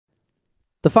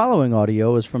The following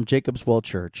audio is from Jacob's Well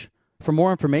Church. For more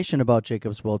information about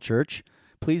Jacob's Well Church,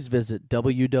 please visit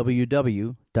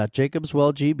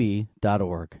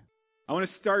www.jacobswellgb.org. I want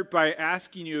to start by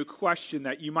asking you a question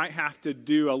that you might have to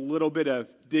do a little bit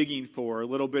of digging for, a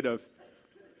little bit of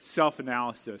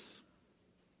self-analysis.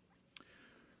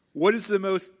 What is the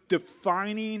most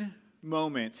defining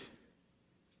moment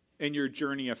in your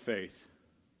journey of faith?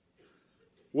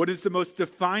 What is the most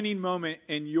defining moment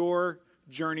in your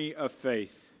journey of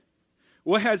faith?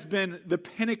 What has been the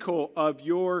pinnacle of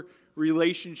your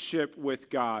relationship with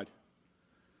God?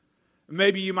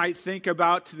 Maybe you might think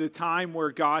about to the time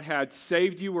where God had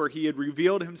saved you, where he had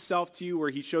revealed himself to you, where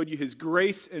he showed you his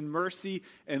grace and mercy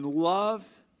and love,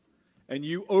 and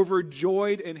you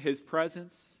overjoyed in his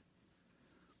presence.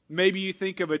 Maybe you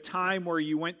think of a time where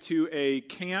you went to a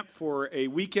camp for a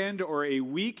weekend or a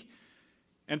week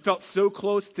and felt so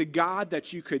close to God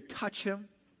that you could touch him.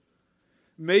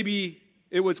 Maybe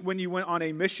it was when you went on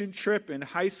a mission trip in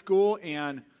high school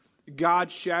and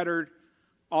God shattered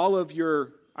all of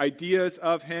your ideas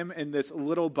of him in this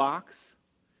little box.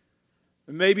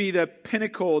 Maybe the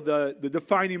pinnacle, the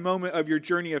defining moment of your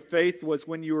journey of faith was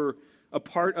when you were a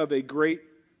part of a great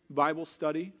Bible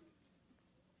study.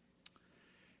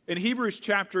 In Hebrews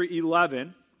chapter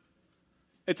 11,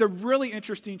 it's a really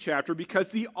interesting chapter because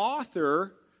the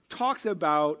author talks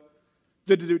about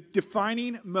the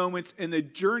defining moments in the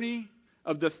journey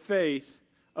of the faith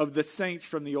of the saints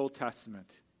from the Old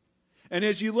Testament. And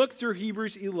as you look through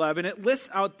Hebrews 11, it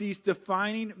lists out these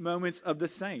defining moments of the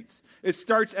saints. It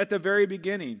starts at the very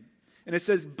beginning, and it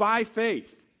says, by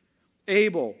faith,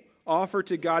 Abel offered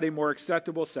to God a more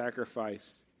acceptable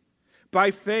sacrifice.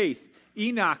 By faith,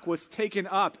 Enoch was taken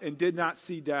up and did not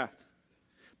see death.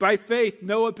 By faith,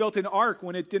 Noah built an ark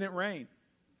when it didn't rain.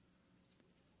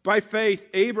 By faith,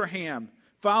 Abraham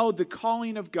followed the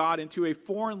calling of God into a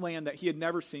foreign land that he had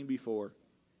never seen before.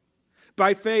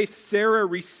 By faith, Sarah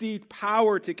received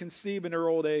power to conceive in her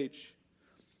old age.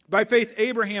 By faith,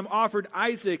 Abraham offered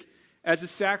Isaac as a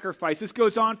sacrifice. This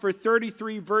goes on for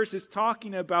 33 verses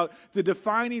talking about the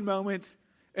defining moments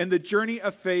and the journey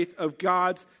of faith of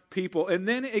God's people. And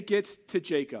then it gets to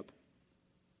Jacob.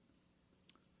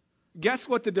 Guess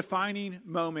what the defining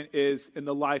moment is in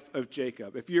the life of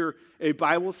Jacob? If you're a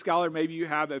Bible scholar, maybe you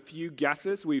have a few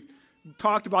guesses. We've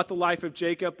talked about the life of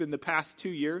Jacob in the past 2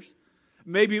 years.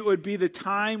 Maybe it would be the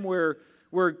time where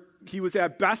he was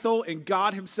at Bethel and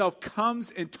God himself comes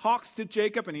and talks to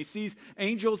Jacob and he sees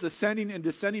angels ascending and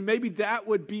descending. Maybe that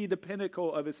would be the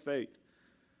pinnacle of his faith.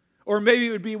 Or maybe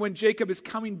it would be when Jacob is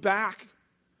coming back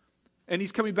and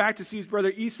he's coming back to see his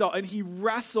brother Esau and he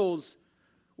wrestles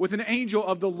with an angel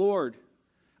of the Lord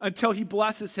until he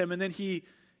blesses him, and then he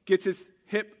gets his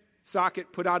hip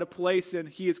socket put out of place, and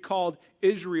he is called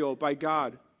Israel by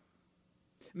God.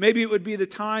 Maybe it would be the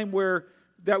time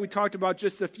that we talked about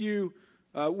just a few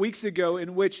weeks ago,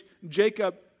 in which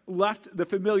Jacob left the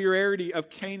familiarity of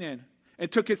Canaan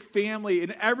and took his family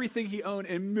and everything he owned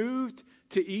and moved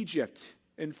to Egypt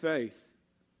in faith.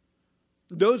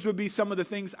 Those would be some of the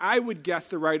things I would guess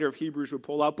the writer of Hebrews would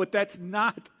pull out, but that's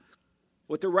not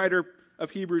what the writer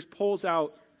of Hebrews pulls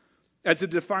out as a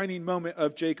defining moment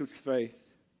of Jacob's faith.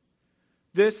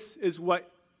 This is what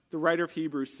the writer of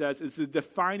Hebrews says is the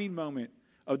defining moment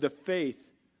of the faith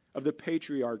of the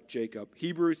patriarch Jacob.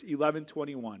 Hebrews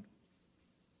 11:21.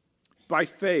 By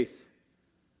faith,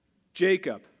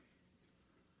 Jacob,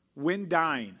 when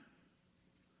dying,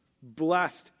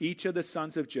 blessed each of the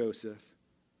sons of Joseph,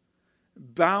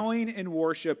 bowing in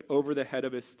worship over the head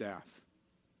of his staff.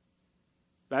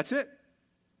 That's it.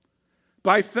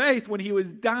 By faith, when he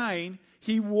was dying,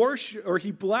 he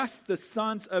blessed the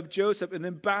sons of Joseph and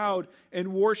then bowed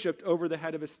and worshiped over the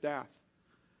head of his staff.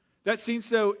 That seems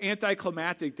so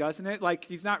anticlimactic, doesn't it? Like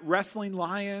he's not wrestling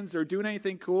lions or doing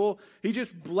anything cool. He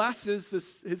just blesses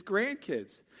his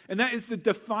grandkids. And that is the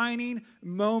defining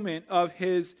moment of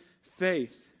his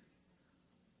faith.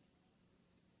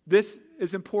 This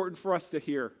is important for us to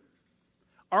hear.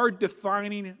 Our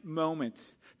defining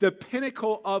moment, the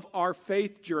pinnacle of our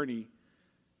faith journey,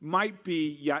 might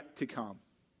be yet to come.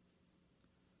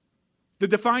 The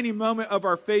defining moment of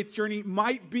our faith journey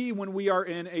might be when we are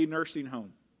in a nursing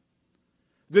home.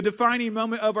 The defining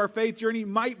moment of our faith journey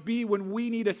might be when we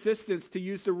need assistance to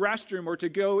use the restroom or to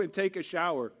go and take a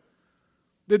shower.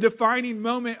 The defining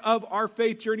moment of our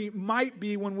faith journey might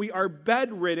be when we are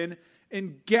bedridden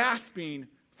and gasping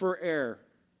for air.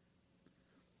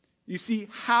 You see,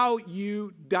 how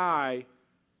you die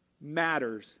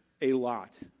matters a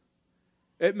lot.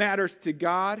 It matters to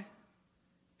God,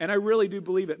 and I really do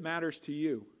believe it matters to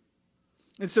you.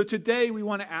 And so today we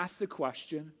want to ask the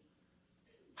question,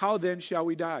 how then shall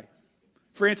we die?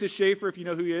 Francis Schaeffer, if you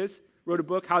know who he is, wrote a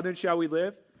book, How Then Shall We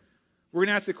Live? We're going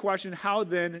to ask the question, how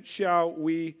then shall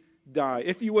we die?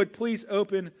 If you would, please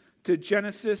open to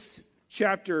Genesis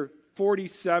chapter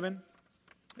 47.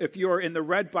 If you're in the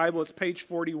red Bible, it's page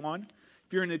 41.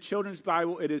 If you're in the children's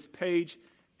Bible, it is page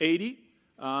 80.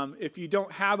 If you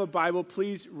don't have a Bible,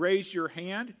 please raise your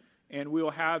hand, and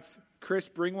we'll have Chris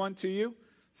bring one to you.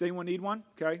 Does anyone need one?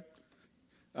 Okay.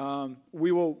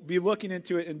 We will be looking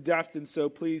into it in depth, and so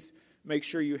please make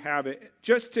sure you have it.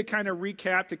 Just to kind of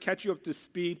recap, to catch you up to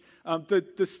speed,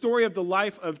 the story of the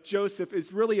life of Joseph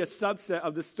is really a subset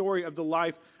of the story of the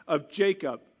life of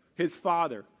Jacob, his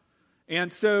father.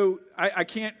 And so I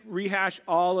can't rehash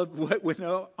all of what went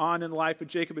on in the life of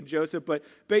Jacob and Joseph, but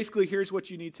basically here's what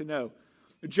you need to know.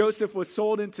 Joseph was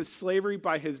sold into slavery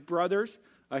by his brothers.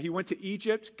 He went to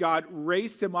Egypt. God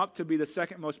raised him up to be the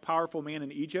second most powerful man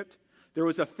in Egypt. There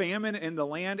was a famine in the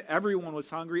land. Everyone was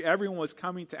hungry. Everyone was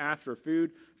coming to ask for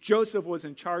food. Joseph was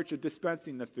in charge of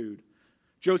dispensing the food.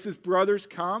 Joseph's brothers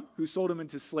come, who sold him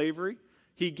into slavery.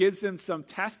 He gives them some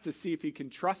tests to see if he can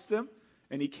trust them,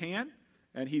 and he can.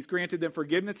 And he's granted them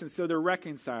forgiveness, and so they're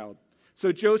reconciled.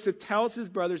 So Joseph tells his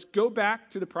brothers, go back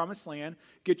to the promised land,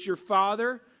 get your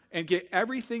father and get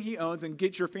everything he owns, and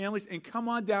get your families, and come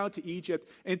on down to Egypt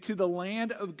and to the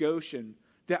land of Goshen,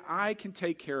 that I can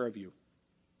take care of you.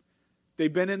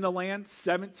 They've been in the land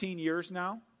 17 years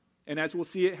now, and as we'll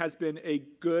see, it has been a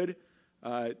good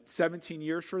 17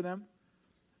 years for them.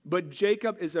 But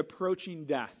Jacob is approaching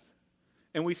death,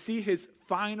 and we see his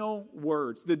final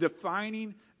words, the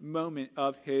defining moment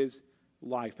of his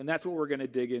life, and that's what we're going to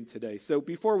dig in today. So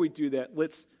before we do that,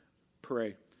 let's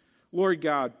pray. Lord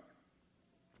God,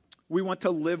 we want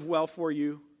to live well for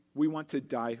you. We want to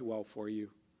die well for you.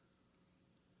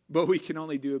 But we can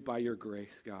only do it by your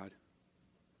grace, God.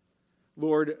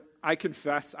 Lord, I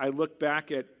confess, I look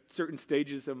back at certain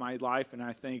stages of my life and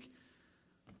I think,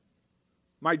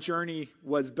 my journey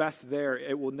was best there.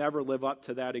 It will never live up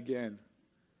to that again.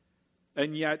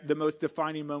 And yet, the most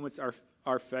defining moments of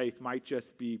our faith might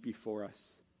just be before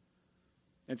us.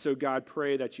 And so, God,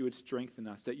 pray that you would strengthen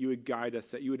us, that you would guide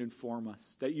us, that you would inform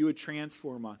us, that you would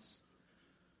transform us,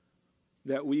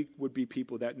 that we would be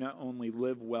people that not only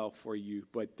live well for you,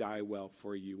 but die well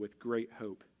for you with great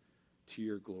hope to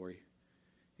your glory.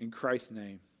 In Christ's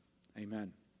name,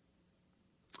 amen.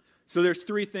 So there's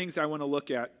three things I want to look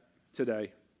at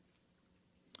today.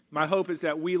 My hope is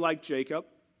that we, like Jacob,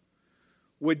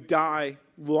 would die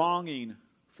longing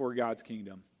for God's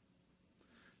kingdom.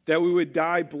 That we would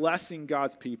die blessing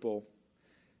God's people,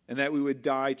 and that we would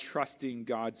die trusting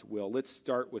God's will. Let's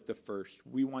start with the first.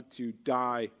 We want to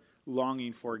die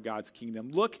longing for God's kingdom.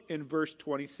 Look in verse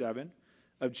 27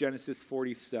 of Genesis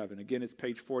 47. Again, it's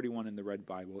page 41 in the red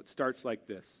Bible. It starts like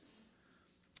this.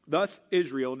 Thus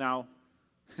Israel, now,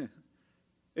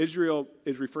 Israel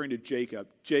is referring to Jacob.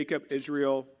 Jacob,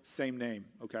 Israel, same name,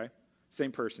 okay?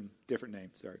 Same person, different name,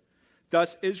 sorry.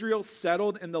 Thus Israel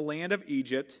settled in the land of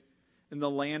Egypt, in the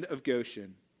land of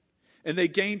Goshen. And they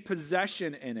gained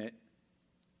possession in it,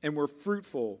 and were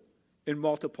fruitful and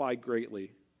multiplied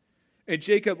greatly. And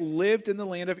Jacob lived in the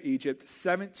land of Egypt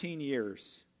 17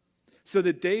 years. So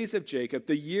the days of Jacob,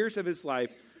 the years of his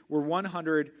life, were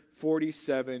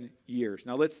 147 years.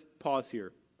 Now let's pause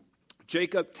here.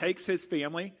 Jacob takes his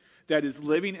family that is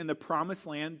living in the promised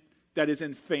land, that is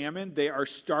in famine. They are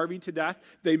starving to death.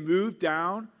 They move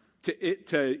down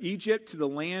to Egypt, to the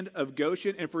land of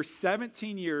Goshen, and for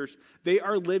 17 years, they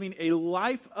are living a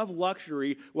life of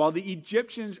luxury while the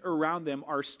Egyptians around them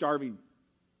are starving.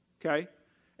 Okay?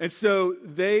 And so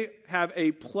they have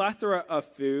a plethora of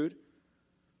food.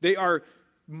 They are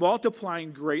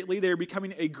multiplying greatly. They are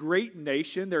becoming a great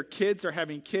nation. Their kids are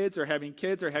having kids, are having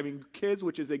kids, are having kids,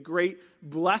 which is a great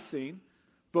blessing,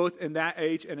 both in that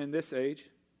age and in this age.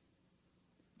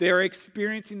 They are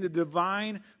experiencing the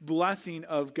divine blessing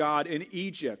of God in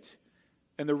Egypt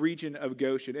and the region of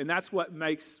Goshen. And that's what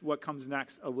makes what comes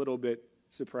next a little bit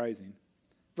surprising.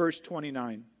 Verse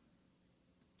 29.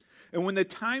 And when the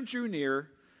time drew near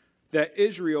that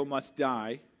Israel must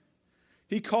die,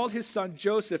 he called his son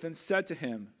Joseph and said to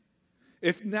him,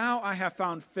 if now I have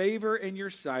found favor in your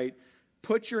sight,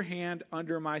 put your hand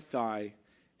under my thigh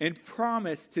and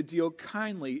promise to deal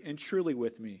kindly and truly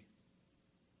with me.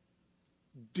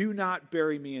 Do not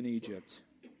bury me in Egypt,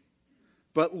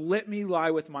 but let me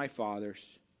lie with my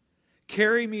fathers.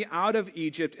 Carry me out of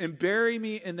Egypt and bury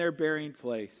me in their burying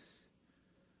place.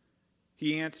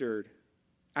 He answered,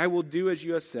 I will do as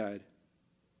you have said.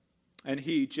 And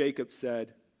he, Jacob,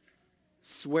 said,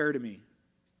 swear to me.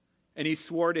 And he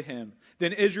swore to him.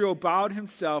 Then Israel bowed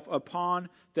himself upon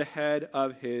the head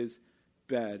of his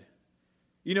bed.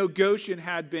 You know, Goshen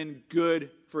had been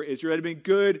good for Israel. It had been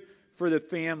good for the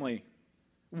family.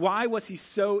 Why was he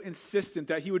so insistent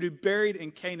that he would be buried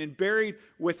in Canaan, buried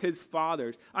with his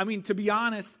fathers? I mean, to be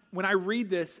honest, when I read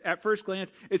this at first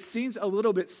glance, it seems a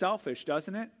little bit selfish,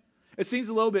 doesn't it? It seems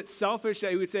a little bit selfish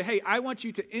that he would say, hey, I want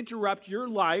you to interrupt your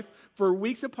life for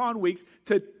weeks upon weeks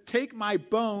to take my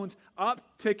bones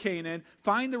up to Canaan,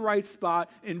 find the right spot,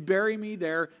 and bury me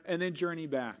there, and then journey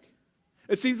back.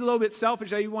 It seems a little bit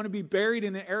selfish that you want to be buried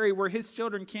in an area where his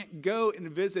children can't go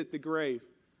and visit the grave.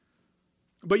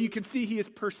 But you can see he is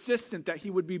persistent that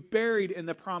he would be buried in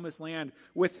the promised land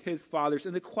with his fathers.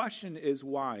 And the question is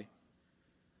why?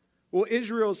 Well,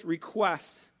 Israel's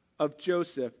request of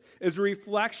Joseph is a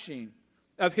reflection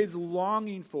of his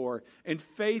longing for and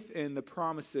faith in the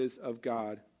promises of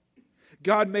God.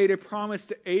 God made a promise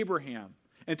to Abraham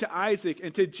and to Isaac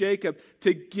and to Jacob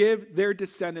to give their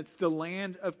descendants the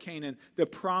land of Canaan, the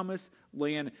promised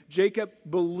land. Jacob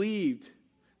believed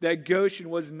that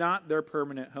Goshen was not their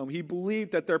permanent home. He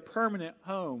believed that their permanent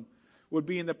home would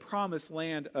be in the promised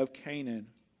land of Canaan.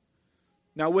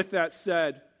 Now, with that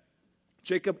said,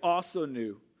 Jacob also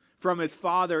knew from his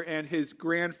father and his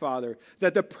grandfather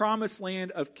that the promised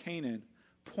land of Canaan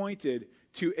pointed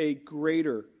to a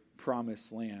greater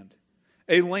promised land,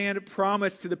 a land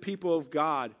promised to the people of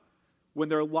God when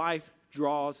their life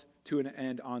draws to an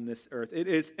end on this earth. It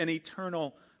is an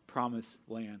eternal promised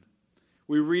land.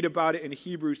 We read about it in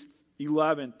Hebrews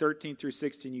 11, 13 through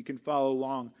 16. You can follow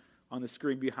along on the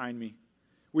screen behind me.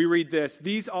 We read this: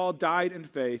 these all died in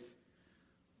faith,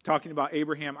 talking about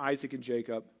Abraham, Isaac, and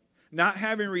Jacob, not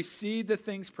having received the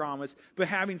things promised, but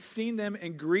having seen them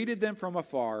and greeted them from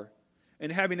afar, and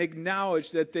having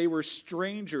acknowledged that they were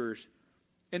strangers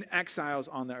and exiles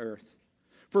on the earth.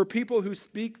 For people who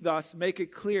speak thus make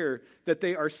it clear that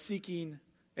they are seeking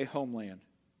a homeland.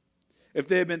 If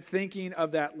they had been thinking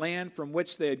of that land from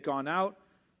which they had gone out,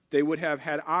 they would have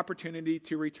had opportunity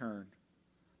to return.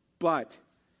 But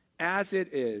as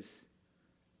it is,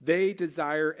 they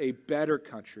desire a better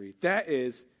country, that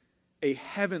is, a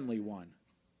heavenly one.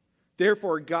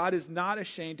 Therefore, God is not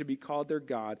ashamed to be called their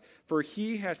God, for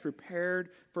he has prepared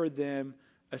for them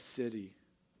a city.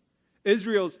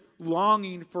 Israel's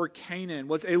longing for Canaan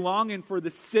was a longing for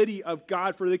the city of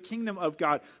God, for the kingdom of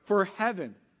God, for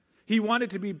heaven. He wanted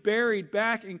to be buried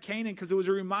back in Canaan because it was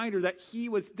a reminder that he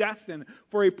was destined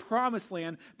for a promised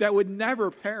land that would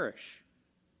never perish.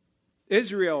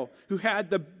 Israel, who had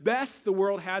the best the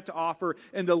world had to offer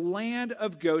in the land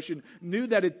of Goshen, knew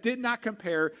that it did not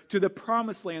compare to the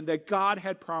promised land that God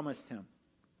had promised him.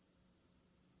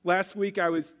 Last week I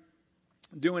was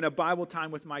doing a Bible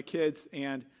time with my kids,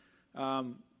 and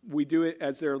we do it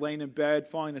as they're laying in bed,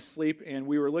 falling asleep, and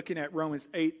we were looking at Romans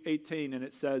 8:18, and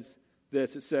it says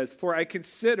this. It says, for I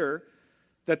consider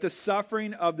that the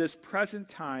suffering of this present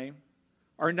time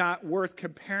are not worth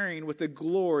comparing with the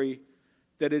glory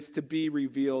that is to be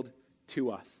revealed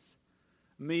to us.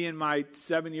 Me and my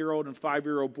 7-year-old and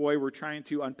 5-year-old boy were trying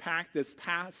to unpack this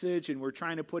passage, and we're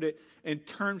trying to put it in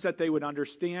terms that they would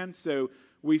understand. So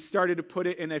we started to put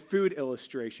it in a food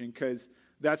illustration because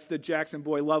that's the Jackson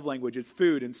boy love language. It's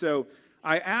food. And so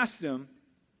I asked him,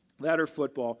 that or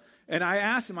football, and I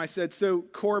asked him, I said, so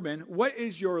Corbin, what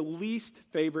is your least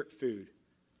favorite food?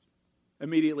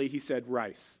 Immediately he said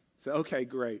rice. So, okay,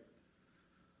 great.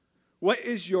 What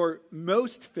is your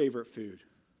most favorite food?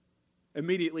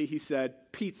 Immediately he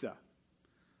said pizza.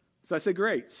 So I said,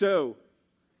 great. So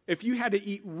if you had to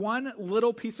eat one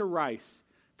little piece of rice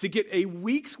to get a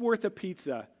week's worth of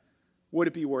pizza, would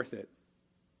it be worth it?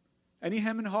 And he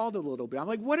hemmed and hawed a little bit. I'm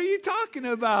like, what are you talking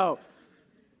about?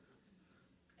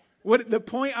 What the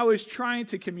point I was trying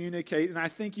to communicate, and I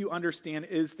think you understand,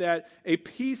 is that a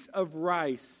piece of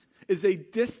rice is a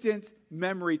distant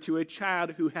memory to a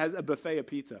child who has a buffet of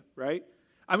pizza, right?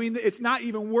 I mean, it's not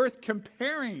even worth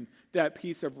comparing that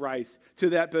piece of rice to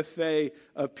that buffet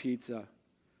of pizza.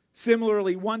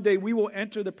 Similarly, one day we will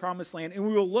enter the promised land and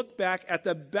we will look back at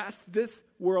the best this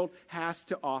world has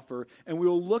to offer, and we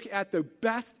will look at the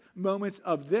best moments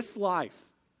of this life,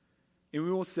 and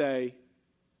we will say,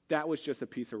 that was just a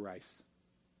piece of rice.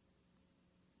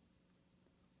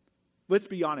 Let's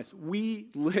be honest. We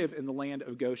live in the land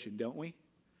of Goshen, don't we?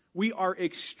 We are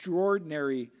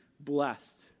extraordinarily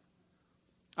blessed.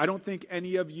 I don't think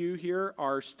any of you here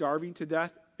are starving to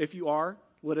death. If you are,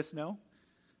 let us know.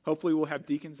 Hopefully we'll have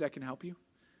deacons that can help you.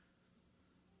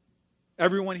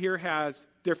 Everyone here has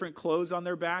different clothes on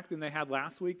their back than they had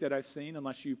last week that I've seen,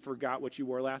 unless you forgot what you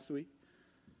wore last week.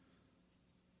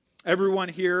 Everyone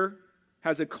here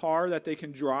has a car that they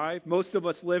can drive. Most of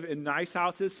us live in nice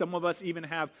houses. Some of us even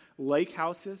have lake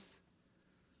houses.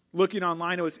 Looking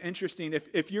online, it was interesting.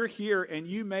 If you're here and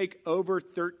you make over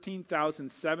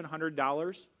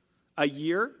 $13,700 a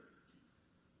year,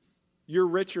 you're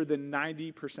richer than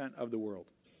 90% of the world.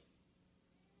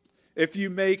 If you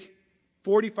make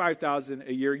 $45,000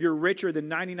 a year, you're richer than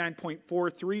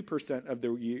 99.43% of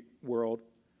the world.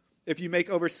 If you make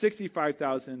over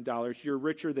 $65,000, you're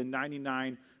richer than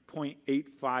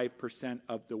 99.85%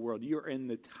 of the world. You're in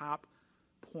the top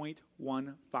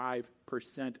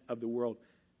 0.15% of the world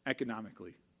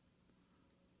economically.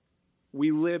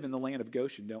 We live in the land of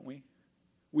Goshen, don't we?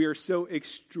 We are so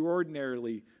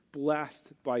extraordinarily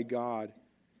blessed by God.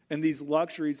 And these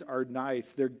luxuries are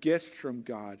nice. They're gifts from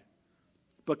God.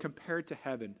 But compared to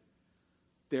heaven,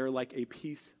 they're like a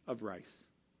piece of rice.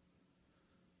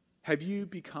 Have you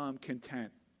become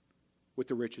content with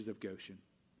the riches of Goshen?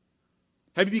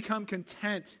 Have you become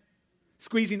content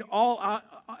squeezing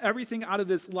everything out of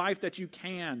this life that you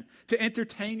can to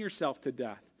entertain yourself to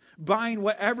death, buying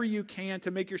whatever you can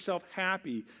to make yourself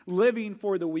happy, living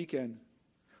for the weekend?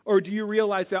 Or do you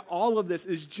realize that all of this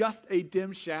is just a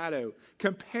dim shadow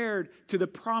compared to the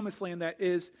promised land that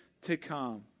is to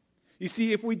come? You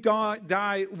see, if we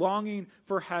die longing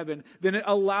for heaven, then it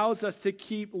allows us to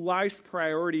keep life's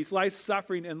priorities, life's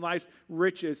suffering, and life's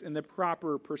riches in the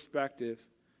proper perspective.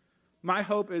 My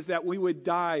hope is that we would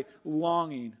die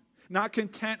longing, not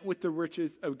content with the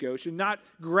riches of Goshen, not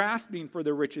grasping for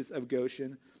the riches of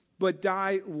Goshen, but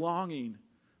die longing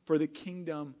for the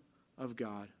kingdom of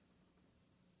God.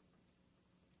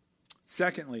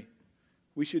 Secondly,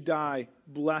 we should die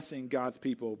blessing God's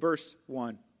people. Verse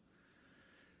 1.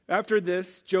 After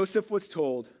this, Joseph was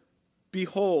told,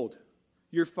 "Behold,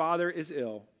 your father is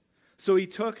ill." So he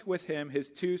took with him his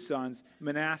two sons,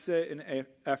 Manasseh and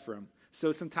Ephraim.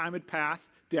 So some time had passed.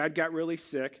 Dad got really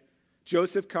sick.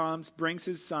 Joseph comes, brings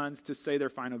his sons to say their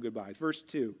final goodbyes. Verse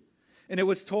 2. And it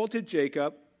was told to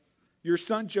Jacob, "Your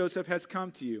son Joseph has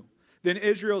come to you." Then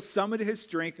Israel summoned his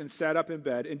strength and sat up in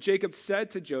bed. And Jacob said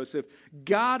to Joseph,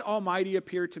 "God Almighty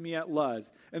appeared to me at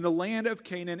Luz in the land of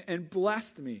Canaan and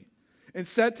blessed me. And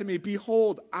said to me,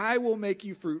 behold, I will make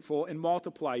you fruitful and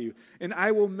multiply you, and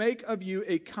I will make of you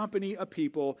a company of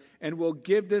people, and will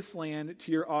give this land to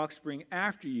your offspring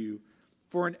after you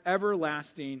for an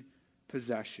everlasting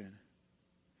possession."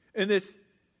 In this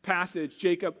passage,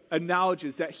 Jacob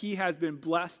acknowledges that he has been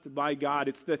blessed by God.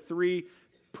 It's the three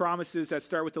promises that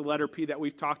start with the letter P that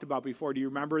we've talked about before. Do you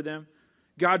remember them?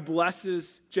 God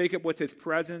blesses Jacob with his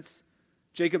presence.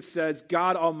 Jacob says,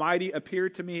 "God Almighty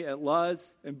appeared to me at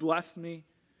Luz and blessed me."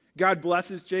 God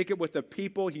blesses Jacob with the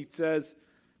people. He says,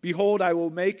 "Behold, I will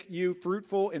make you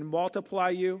fruitful and multiply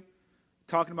you,"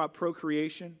 talking about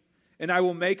procreation. "And I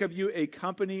will make of you a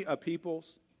company of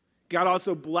peoples." God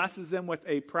also blesses them with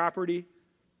a property.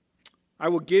 "I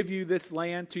will give you this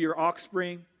land to your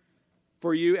offspring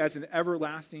for you as an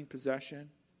everlasting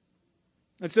possession."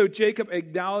 And so Jacob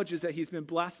acknowledges that he's been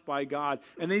blessed by God.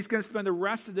 And then he's going to spend the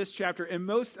rest of this chapter and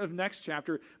most of next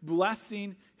chapter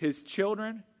blessing his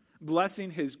children, blessing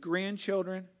his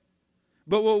grandchildren.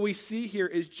 But what we see here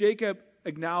is Jacob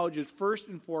acknowledges first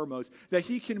and foremost that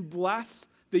he can bless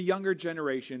the younger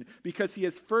generation because he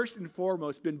has first and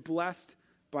foremost been blessed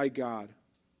by God.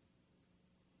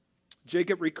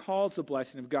 Jacob recalls the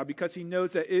blessing of God because he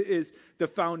knows that it is the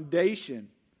foundation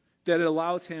that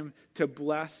allows him to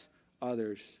bless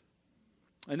others.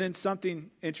 And then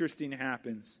something interesting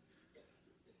happens.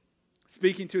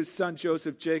 Speaking to his son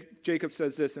Joseph, Jacob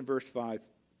says this in verse 5.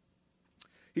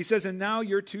 He says, "And now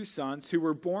your two sons, who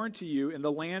were born to you in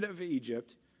the land of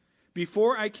Egypt,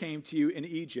 before I came to you in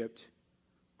Egypt,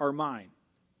 are mine.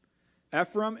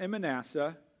 Ephraim and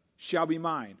Manasseh shall be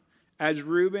mine, as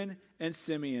Reuben and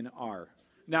Simeon are."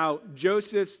 Now,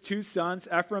 Joseph's two sons,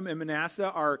 Ephraim and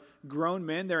Manasseh, are grown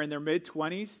men. They're in their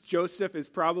mid-20s. Joseph is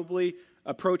probably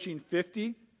approaching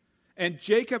 50. And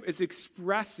Jacob is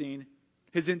expressing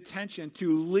his intention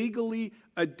to legally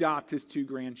adopt his two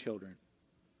grandchildren.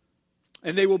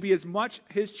 And they will be as much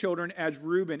his children as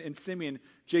Reuben and Simeon,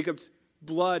 Jacob's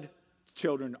blood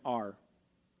children, are.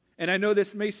 And I know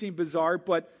this may seem bizarre,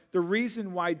 but the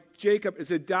reason why Jacob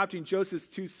is adopting Joseph's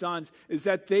two sons is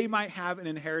that they might have an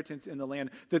inheritance in the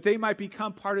land, that they might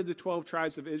become part of the 12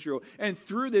 tribes of Israel. And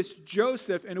through this,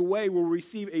 Joseph, in a way, will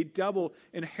receive a double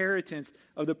inheritance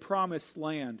of the promised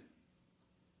land.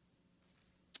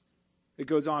 It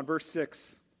goes on, verse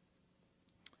 6.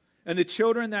 "And the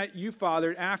children that you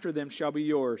fathered after them shall be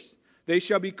yours. They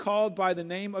shall be called by the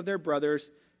name of their brothers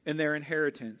in their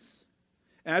inheritance.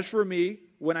 As for me,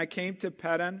 when I came to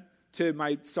Paddan, to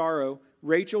my sorrow,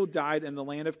 Rachel died in the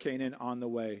land of Canaan on the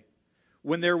way,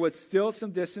 when there was still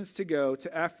some distance to go to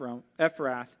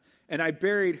Ephrath, and I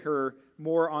buried her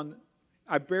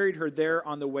I buried her there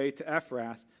on the way to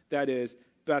Ephrath, that is,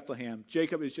 Bethlehem.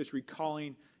 Jacob is just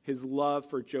recalling his love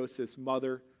for Joseph's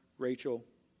mother, Rachel.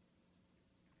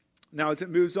 Now, as it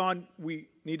moves on, we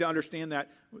need to understand that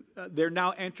they're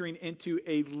now entering into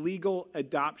a legal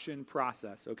adoption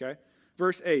process, okay?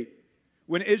 Verse 8,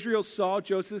 when Israel saw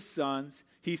Joseph's sons,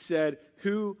 he said,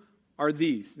 who are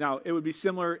these? Now, it would be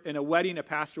similar in a wedding. A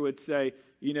pastor would say,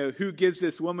 who gives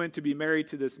this woman to be married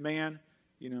to this man?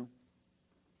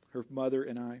 Her mother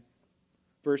and I.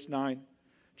 Verse 9,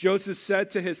 Joseph said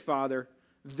to his father,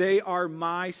 they are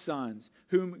my sons,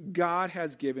 whom God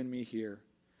has given me here.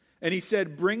 And he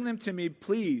said, bring them to me,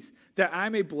 please, that I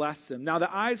may bless them. Now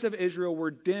the eyes of Israel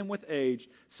were dim with age,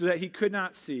 so that he could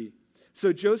not see.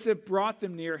 So Joseph brought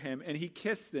them near him, and he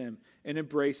kissed them and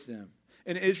embraced them.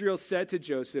 And Israel said to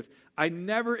Joseph, I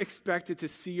never expected to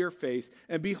see your face,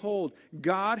 and behold,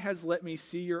 God has let me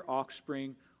see your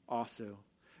offspring also.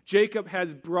 Jacob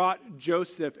has brought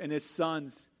Joseph and his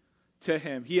sons to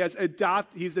him. He's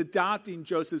adopting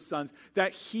Joseph's sons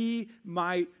that he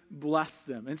might bless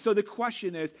them. And so the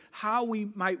question is, how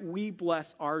might we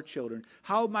bless our children?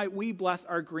 How might we bless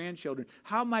our grandchildren?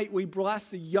 How might we bless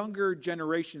the younger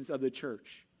generations of the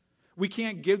church? We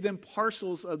can't give them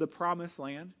parcels of the promised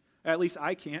land. At least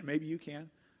I can't. Maybe you can.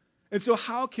 And so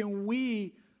how can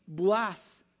we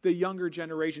bless the younger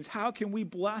generations? How can we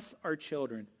bless our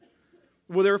children?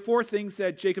 Well, there are 4 things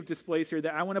that Jacob displays here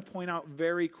that I want to point out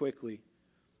very quickly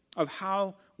of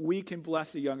how we can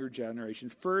bless the younger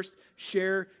generations. First,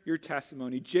 share your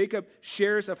testimony. Jacob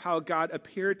shares of how God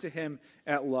appeared to him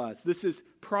at Luz. This is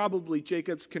probably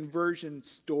Jacob's conversion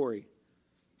story.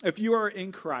 If you are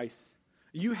in Christ,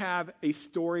 you have a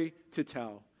story to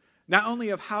tell. Not only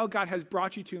of how God has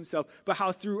brought you to himself, but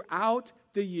how throughout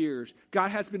the years,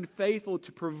 God has been faithful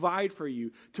to provide for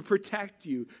you, to protect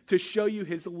you, to show you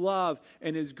his love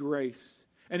and his grace.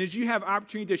 And as you have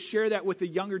opportunity to share that with the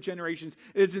younger generations,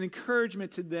 it is an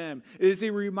encouragement to them. It is a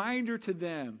reminder to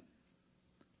them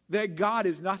that God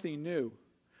is nothing new,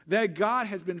 that God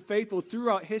has been faithful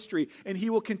throughout history, and he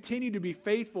will continue to be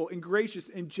faithful and gracious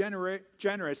and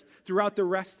generous throughout the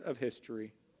rest of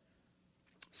history.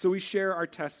 So we share our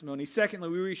testimony. Secondly,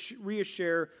 we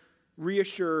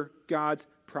reassure God's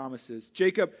promises.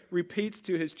 Jacob repeats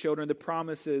to his children the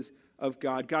promises of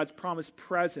God, God's promised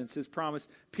presence, his promised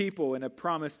people, and a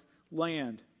promised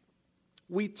land.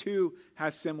 We too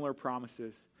have similar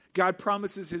promises. God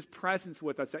promises his presence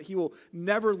with us, that he will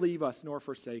never leave us nor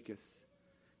forsake us.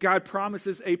 God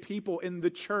promises a people in the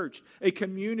church, a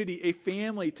community, a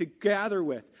family to gather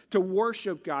with, to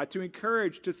worship God, to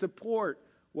encourage, to support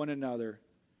one another.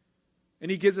 And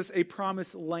he gives us a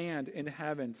promised land in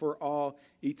heaven for all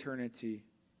eternity.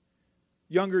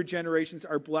 Younger generations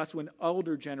are blessed when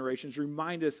older generations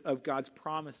remind us of God's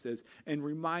promises and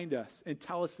remind us and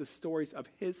tell us the stories of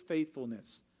his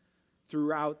faithfulness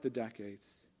throughout the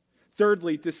decades.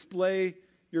 Thirdly, display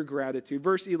your gratitude.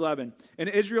 Verse 11, and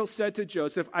Israel said to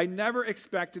Joseph, I never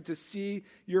expected to see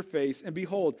your face, and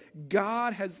behold,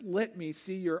 God has let me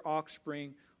see your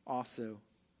offspring also.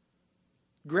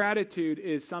 Gratitude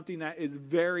is something that is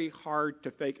very hard to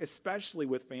fake, especially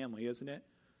with family, isn't it?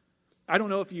 I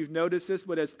don't know if you've noticed this,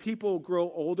 but as people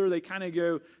grow older, they kind of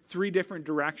go 3 different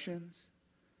directions.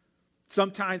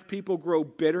 Sometimes people grow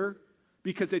bitter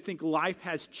because they think life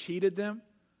has cheated them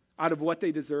out of what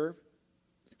they deserve.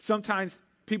 Sometimes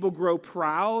people grow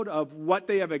proud of what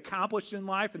they have accomplished in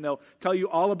life, and they'll tell you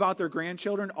all about their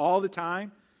grandchildren all the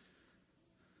time.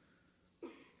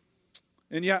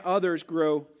 And yet others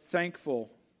grow thankful,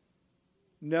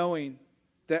 knowing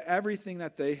that everything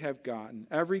that they have gotten,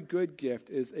 every good gift,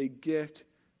 is a gift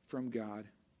from God.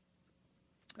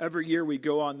 Every year we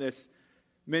go on this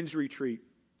men's retreat,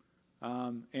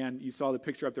 and you saw the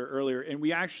picture up there earlier, and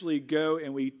we actually go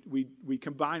and we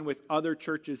combine with other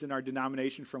churches in our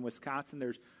denomination from Wisconsin.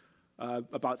 There's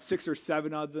about 6 or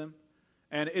 7 of them,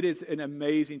 and it is an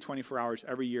amazing 24 hours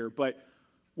every year. But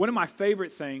one of my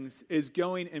favorite things is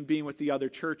going and being with the other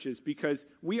churches, because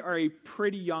we are a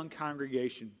pretty young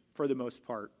congregation for the most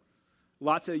part.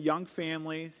 Lots of young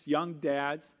families, young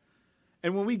dads.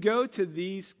 And when we go to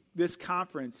this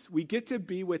conference, we get to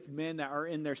be with men that are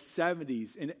in their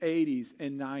 70s and 80s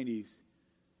and 90s.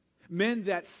 Men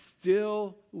that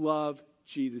still love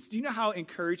Jesus. Do you know how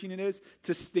encouraging it is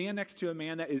to stand next to a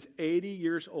man that is 80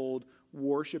 years old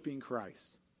worshiping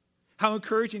Christ? How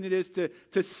encouraging it is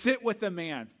to sit with a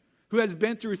man who has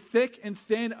been through thick and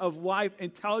thin of life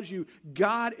and tells you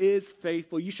God is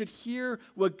faithful. You should hear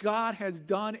what God has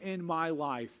done in my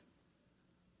life.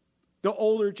 The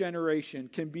older generation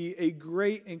can be a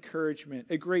great encouragement,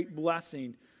 a great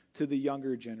blessing to the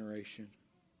younger generation.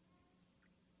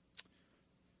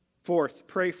 Fourth,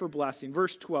 pray for blessing.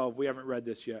 Verse 12, we haven't read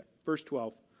this yet. Verse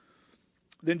 12.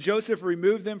 Then Joseph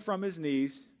removed them from his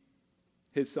knees,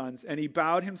 his sons, and he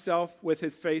bowed himself with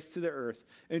his face to the earth.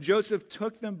 And Joseph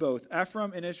took them both,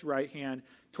 Ephraim in his right hand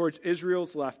towards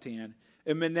Israel's left hand,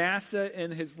 and Manasseh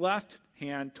in his left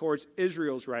hand towards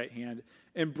Israel's right hand,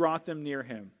 and brought them near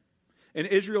him. And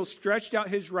Israel stretched out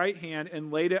his right hand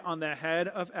and laid it on the head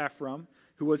of Ephraim,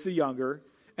 who was the younger,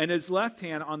 and his left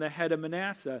hand on the head of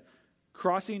Manasseh,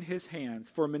 crossing his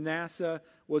hands, for Manasseh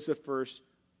was the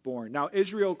firstborn. Now,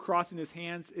 Israel crossing his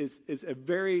hands is a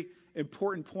very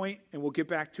important point, and we'll get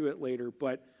back to it later,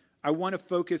 but I want to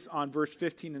focus on verse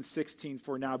 15 and 16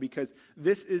 for now, because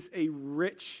this is a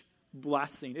rich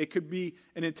blessing. It could be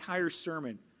an entire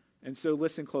sermon, and so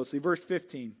listen closely. Verse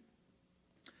 15.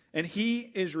 And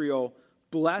he, Israel,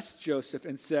 blessed Joseph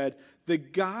and said, "The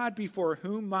God before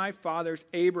whom my fathers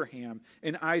Abraham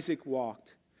and Isaac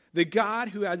walked, the God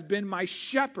who has been my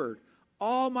shepherd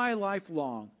all my life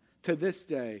long to this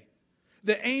day,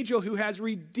 the angel who has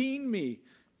redeemed me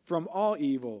from all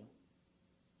evil,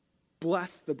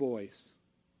 bless the boys.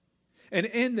 And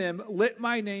in them let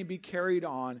my name be carried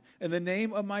on, and the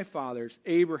name of my fathers,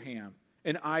 Abraham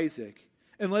and Isaac,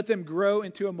 and let them grow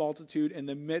into a multitude in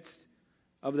the midst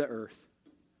of the earth."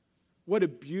 What a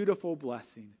beautiful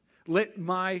blessing. Let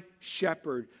my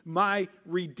shepherd, my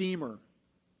redeemer,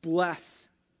 bless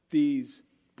these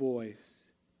boys.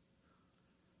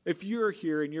 If you're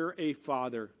here and you're a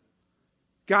father,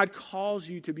 God calls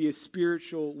you to be a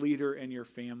spiritual leader in your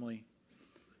family.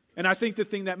 And I think the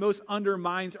thing that most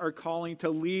undermines our calling to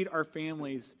lead our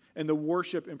families in the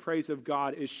worship and praise of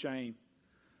God is shame.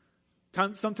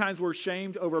 Sometimes we're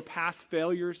shamed over past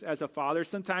failures as a father.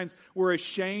 Sometimes we're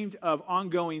ashamed of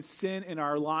ongoing sin in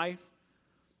our life.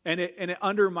 And it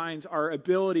undermines our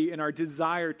ability and our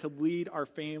desire to lead our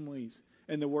families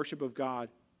in the worship of God.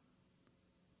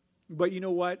 But you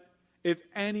know what? If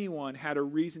anyone had a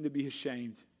reason to be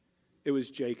ashamed, it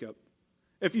was Jacob.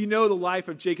 If you know the life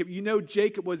of Jacob, you know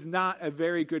Jacob was not a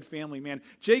very good family man.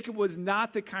 Jacob was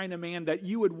not the kind of man that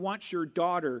you would want your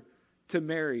daughter to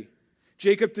marry.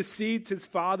 Jacob deceived his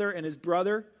father and his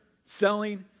brother,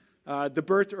 selling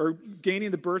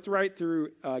gaining the birthright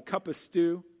through a cup of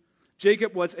stew.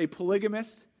 Jacob was a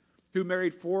polygamist who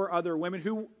married 4 other women.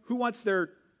 Who wants their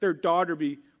daughter to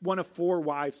be one of 4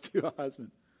 wives to a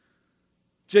husband?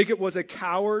 Jacob was a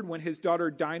coward. When his daughter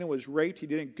Dinah was raped, he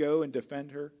didn't go and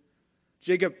defend her.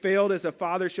 Jacob failed as a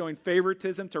father, showing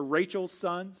favoritism to Rachel's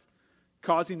sons,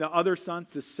 causing the other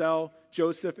sons to sell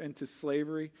Joseph into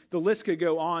slavery. The list could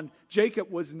go on.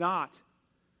 Jacob was not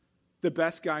the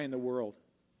best guy in the world,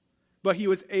 but he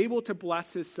was able to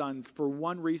bless his sons for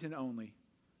one reason only: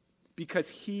 because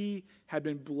he had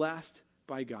been blessed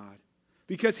by God.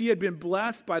 Because he had been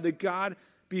blessed by the God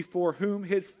before whom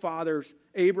his fathers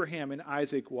Abraham and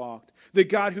Isaac walked. The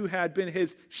God who had been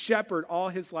his shepherd all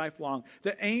his life long.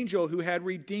 The angel who had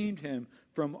redeemed him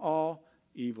from all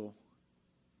evil.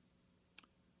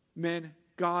 Men,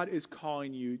 God is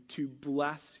calling you to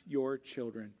bless your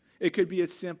children. It could be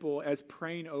as simple as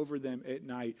praying over them at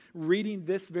night, reading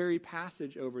this very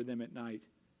passage over them at night,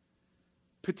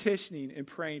 petitioning and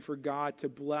praying for God to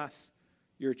bless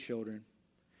your children.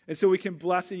 And so we can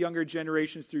bless the younger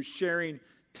generations through sharing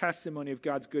testimony of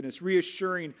God's goodness,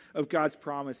 reassuring of God's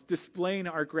promise, displaying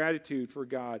our gratitude for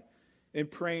God, and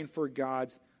praying for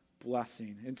God's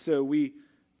blessing. And so we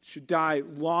should die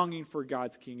longing for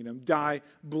God's kingdom, die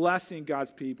blessing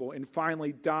God's people, and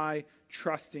finally die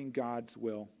trusting God's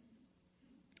will.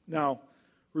 Now,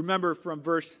 remember from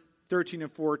verse 13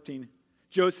 and 14,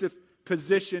 Joseph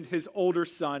positioned his older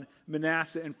son,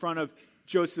 Manasseh, in front of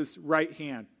Joseph's right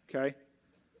hand, okay?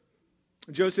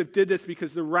 Joseph did this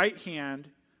because the right hand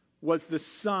was the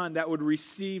son that would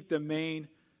receive the main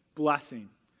blessing.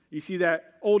 You see,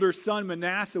 that older son,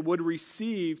 Manasseh, would have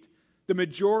received the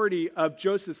majority of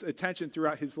Joseph's attention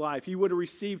throughout his life. He would have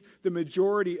received the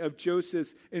majority of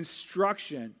Joseph's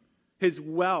instruction, his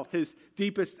wealth, his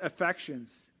deepest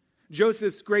affections.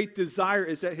 Joseph's great desire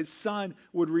is that his son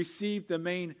would receive the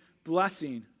main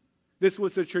blessing. This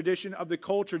was the tradition of the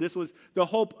culture. This was the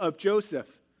hope of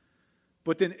Joseph.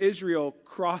 But then Israel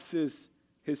crosses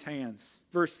his hands.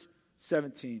 Verse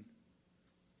 17.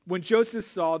 When Joseph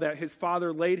saw that his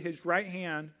father laid his right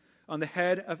hand on the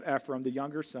head of Ephraim, the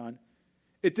younger son,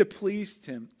 it displeased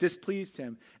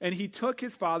him, and he took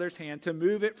his father's hand to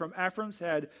move it from Ephraim's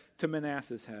head to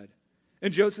Manasseh's head.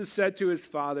 And Joseph said to his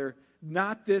father,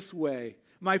 "Not this way.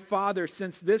 My father,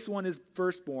 since this one is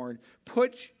firstborn,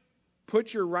 put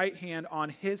your right hand on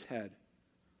his head."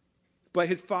 But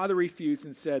his father refused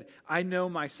and said, I know,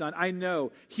 my son, I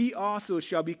know. He also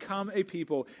shall become a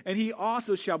people, and he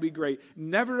also shall be great.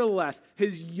 Nevertheless,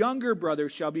 his younger brother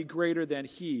shall be greater than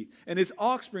he, and his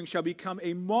offspring shall become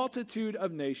a multitude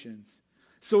of nations.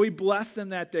 So he blessed them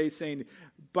that day, saying,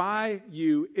 by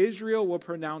you Israel will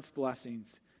pronounce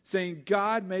blessings, saying,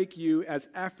 God make you as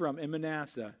Ephraim and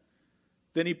Manasseh.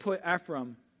 Then he put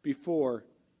Ephraim before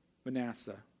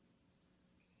Manasseh.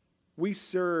 We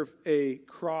serve a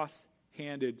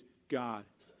cross-handed God,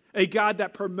 a God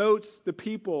that promotes the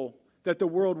people that the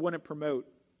world wouldn't promote.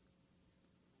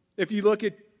 If you look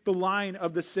at the line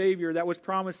of the Savior that was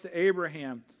promised to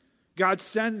Abraham, God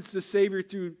sends the Savior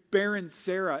through barren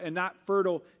Sarah and not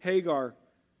fertile Hagar.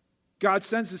 God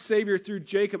sends the Savior through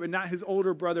Jacob and not his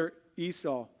older brother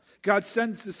Esau. God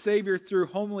sends the Savior through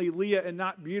homely Leah and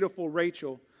not beautiful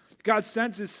Rachel. God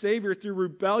sends his Savior through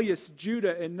rebellious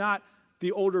Judah and not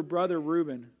the older brother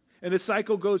Reuben. And the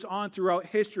cycle goes on throughout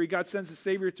history. God sends the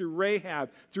Savior through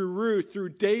Rahab, through Ruth, through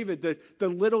David, the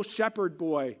little shepherd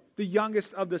boy, the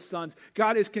youngest of the sons.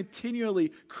 God is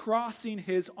continually crossing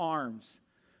his arms,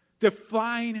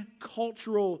 defying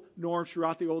cultural norms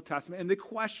throughout the Old Testament. And the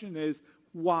question is,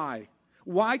 why?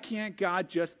 Why can't God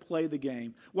just play the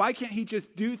game? Why can't he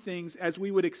just do things as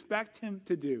we would expect him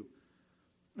to do?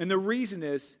 And the reason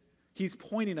is, he's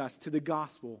pointing us to the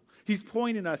gospel. He's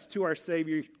pointing us to our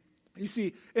Savior. You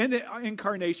see, in the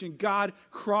incarnation, God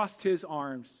crossed his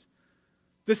arms.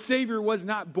 The Savior was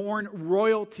not born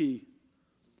royalty.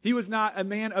 He was not a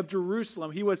man of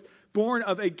Jerusalem. He was born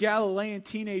of a Galilean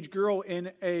teenage girl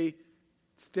in a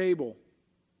stable.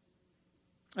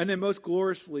 And then most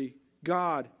gloriously,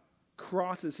 God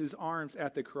crosses his arms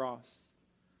at the cross.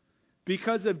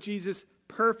 Because of Jesus'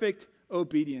 perfect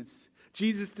obedience,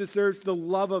 Jesus deserves the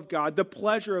love of God, the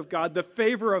pleasure of God, the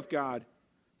favor of God,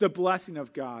 the blessing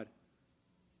of God.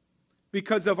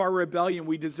 Because of our rebellion,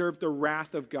 we deserve the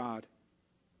wrath of God,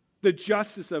 the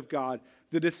justice of God,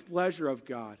 the displeasure of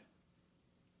God.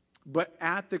 But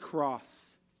at the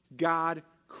cross, God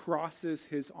crosses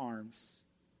his arms.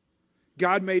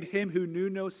 God made him who knew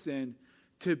no sin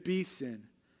to be sin,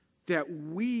 that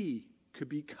we could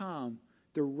become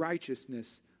the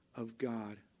righteousness of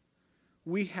God.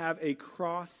 We have a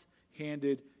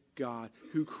cross-handed God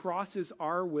who crosses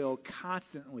our will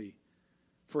constantly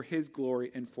for his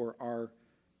glory and for our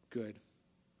good.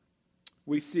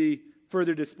 We see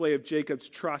further display of Jacob's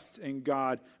trust in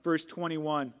God. Verse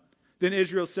 21, then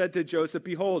Israel said to Joseph,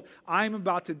 behold, I am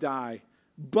about to die,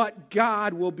 but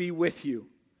God will be with you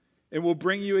and will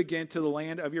bring you again to the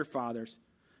land of your fathers.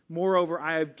 Moreover,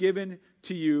 I have given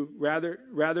to you,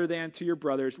 rather than to your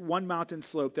brothers, one mountain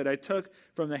slope that I took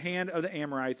from the hand of the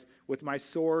Amorites with my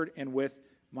sword and with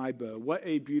my bow. What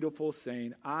a beautiful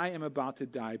saying. I am about to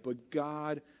die, but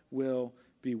God will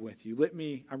be with you.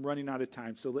 I'm running out of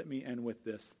time, so let me end with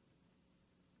this.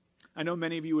 I know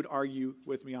many of you would argue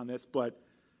with me on this, but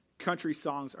country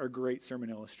songs are great sermon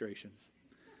illustrations.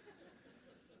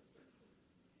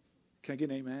 Can I get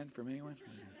an amen from anyone?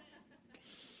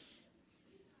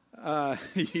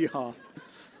 Yeah.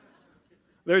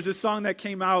 There's a song that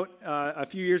came out a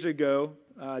few years ago.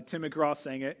 Tim McGraw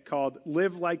sang it, called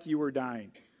Live Like You Were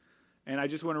Dying. And I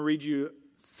just want to read you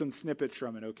some snippets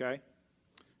from it, okay?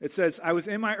 It says, I was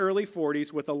in my early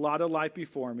 40s with a lot of life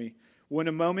before me when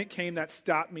a moment came that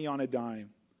stopped me on a dime.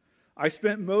 I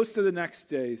spent most of the next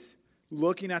days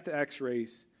looking at the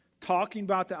x-rays, talking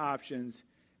about the options,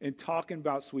 and talking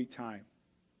about sweet time.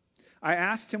 I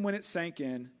asked him when it sank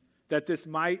in that this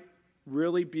might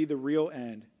really be the real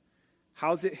end.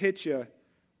 How's it hit you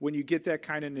when you get that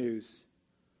kind of news?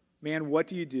 Man, what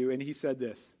do you do? And he said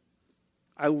this,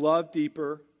 I loved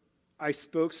deeper, I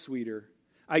spoke sweeter,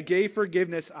 I gave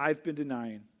forgiveness I've been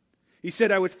denying. He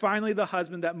said I was finally the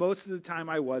husband that most of the time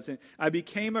I wasn't. I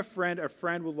became a friend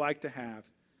would like to have.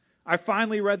 I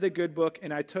finally read the good book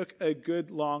and I took a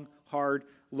good, long, hard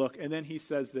look. And then he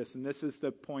says this, and this is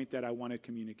the point that I want to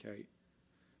communicate.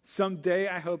 Someday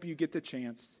I hope you get the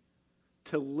chance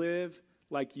to live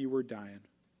like you were dying.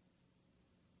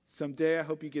 Someday I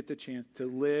hope you get the chance to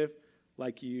live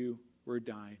like you were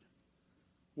dying.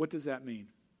 What does that mean?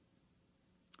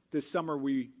 This summer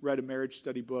we read a marriage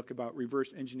study book about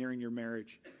reverse engineering your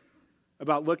marriage,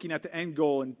 about looking at the end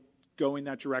goal and going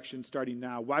that direction starting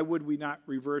now. Why would we not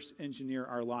reverse engineer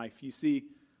our life? You see,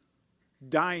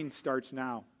 dying starts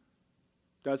now,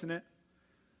 doesn't it?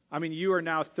 I mean, you are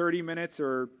now 30 minutes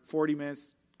or 40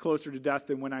 minutes closer to death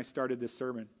than when I started this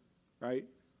sermon, right?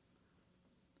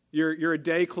 You're a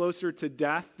day closer to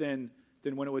death than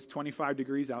when it was 25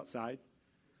 degrees outside.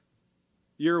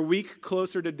 You're a week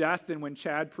closer to death than when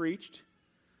Chad preached.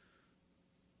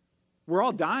 We're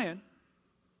all dying.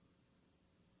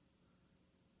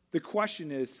 The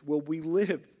question is, will we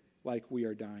live like we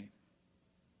are dying?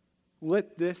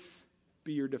 Let this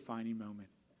be your defining moment.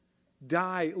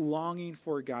 Die longing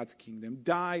for God's kingdom.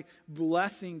 Die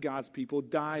blessing God's people.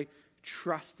 Die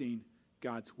trusting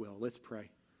God's will. Let's pray.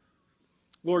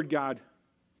 Lord God,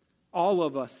 all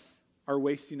of us are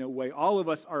wasting away. All of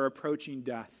us are approaching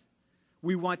death.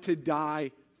 We want to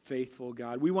die faithful,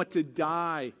 God. We want to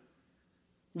die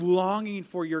longing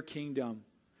for your kingdom,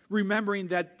 remembering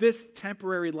that this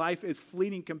temporary life is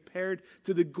fleeting compared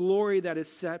to the glory that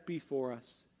is set before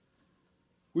us.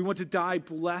 We want to die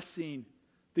blessing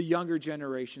the younger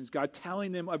generations, God,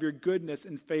 telling them of your goodness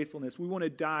and faithfulness. We want to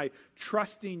die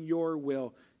trusting your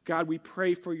will. God, we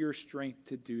pray for your strength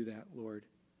to do that, Lord.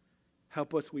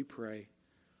 Help us, we pray.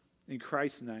 In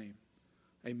Christ's name,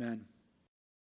 amen.